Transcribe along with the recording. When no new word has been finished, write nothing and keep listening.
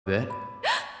bit.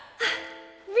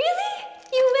 Really?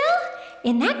 You will?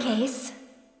 In that case...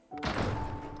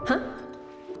 Huh?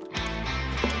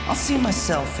 I'll see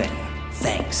myself in.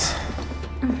 Thanks.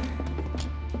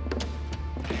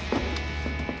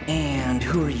 And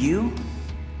who are you?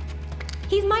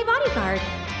 He's my bodyguard.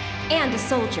 And a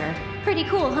soldier. Pretty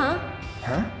cool, huh?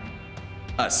 Huh?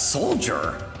 A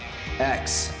soldier?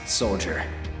 Ex-soldier.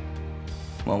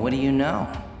 Well, what do you know?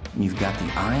 You've got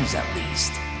the eyes, at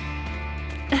least.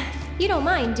 You don't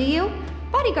mind, do you?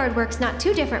 Bodyguard work's not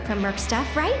too different from merc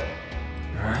stuff, right?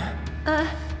 Huh?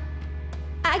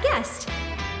 I guessed.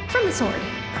 From the sword.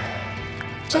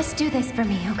 Just do this for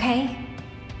me, okay?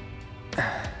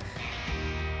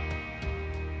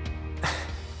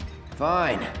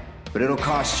 Fine, but it'll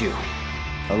cost you.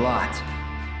 A lot.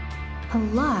 A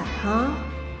lot, huh?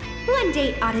 One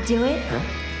date ought to do it.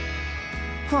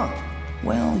 Huh.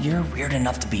 Well, you're weird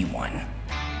enough to be one.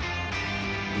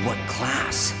 What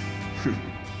class?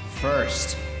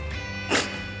 First.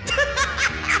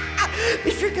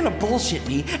 If you're gonna bullshit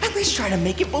me, at least try to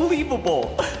make it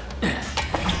believable.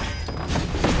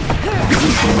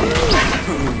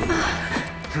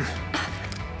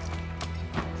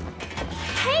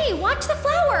 Hey, watch the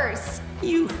flowers!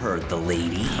 You heard the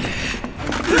lady.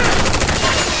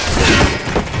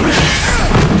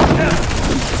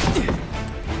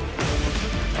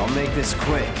 I'll make this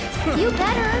quick. You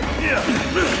better.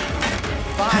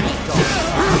 Bodyguard.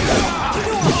 You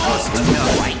know I'm supposed to know,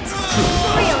 right?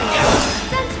 Really?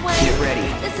 Since when? Get ready.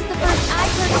 This is the first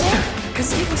I've heard of it. Because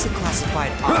he was a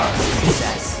classified ops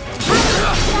success.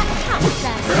 That counts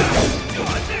then.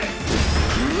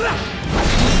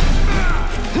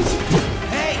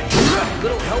 Hey!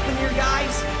 Little help in here,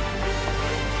 guys?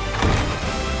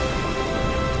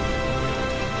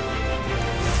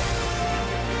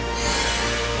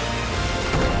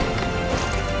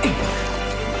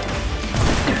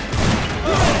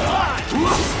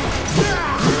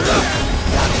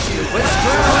 Let's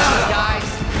go out, guys!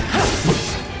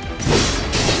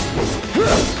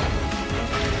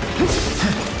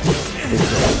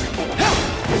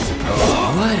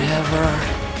 Oh, whatever.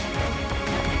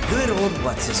 Good old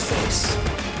what's-his-face.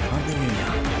 Hardly knew ya.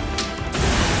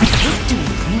 You're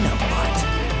doing cleanup, bud.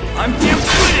 I'm damn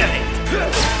good at it!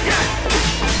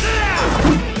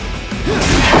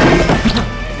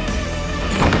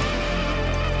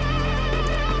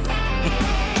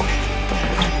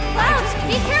 Cloud,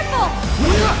 be careful!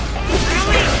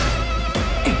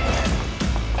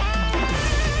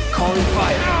 Calling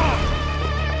fire.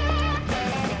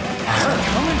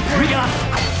 Coming for ya!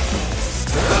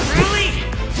 Really?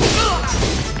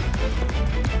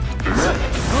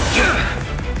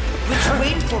 What you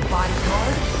waiting for,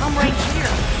 bodyguard? I'm right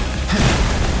here.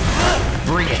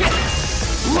 Bring it.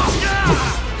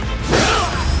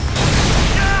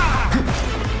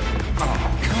 Oh,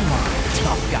 come on,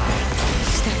 tough guy.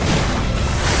 Step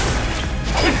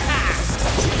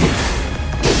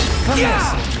Come here.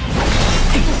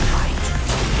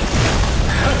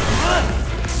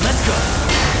 Let's go.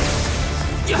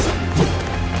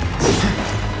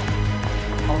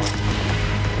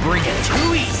 Bring it.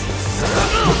 Too easy.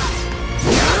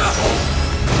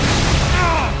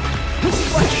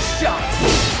 Lucky shot.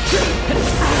 Do you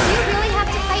really have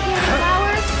to fight near the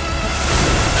flowers?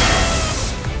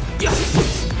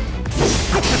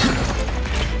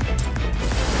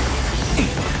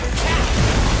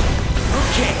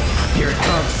 Okay, here it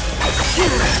comes.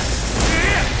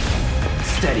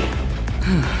 Steady.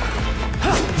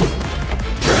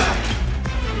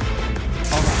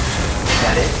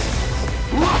 That it?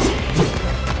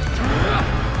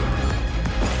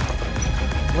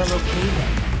 Well, okay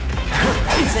then.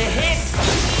 It's a hit!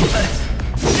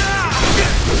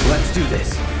 Let's do this.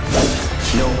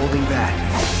 No holding back.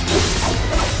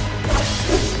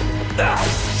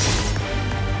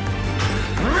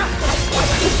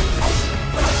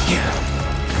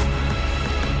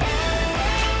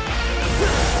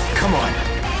 Come on.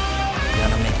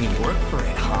 Gonna make me work for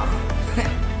it, huh?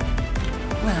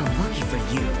 Well, lucky for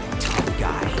you, tough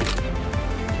guy.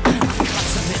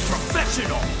 Consummate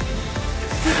professional!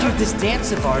 Figured this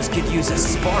dance of ours could use a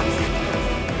spark.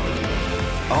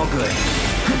 All good.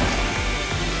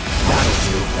 That'll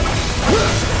do.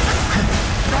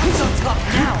 Not so tough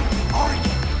now, are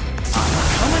you?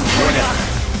 Coming for ya!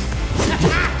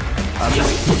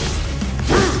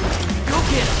 Go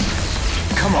get him!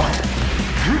 Come on.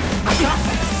 I got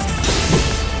this!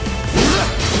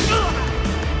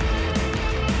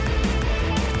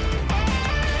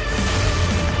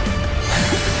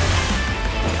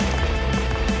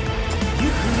 You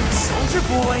good soldier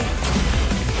boy!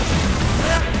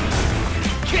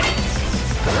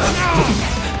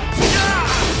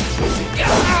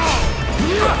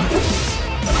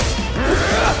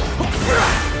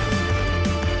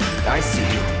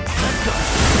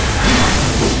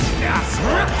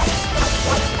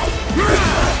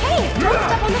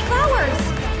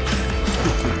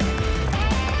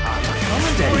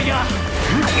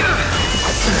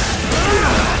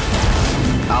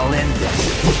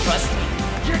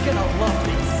 You're gonna love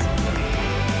this.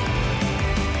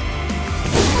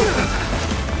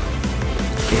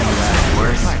 Yeah, that's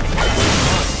worse.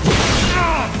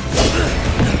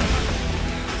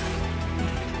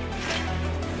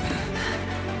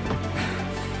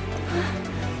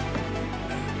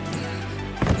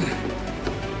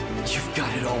 You've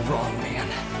got it all wrong, man.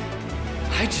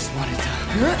 I just wanted to...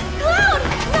 Cloud!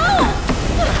 No!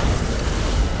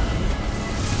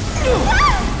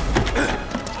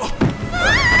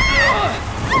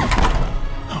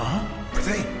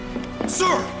 They...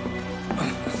 Sir!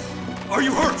 Are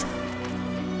you hurt?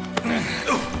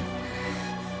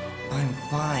 I'm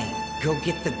fine. Go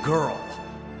get the girl.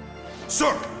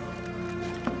 Sir!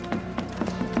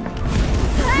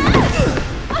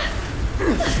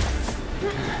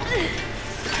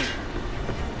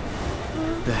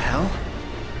 The hell?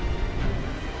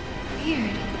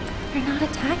 Weird. They're not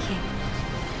attacking.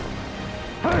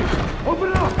 Hey!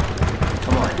 Open up!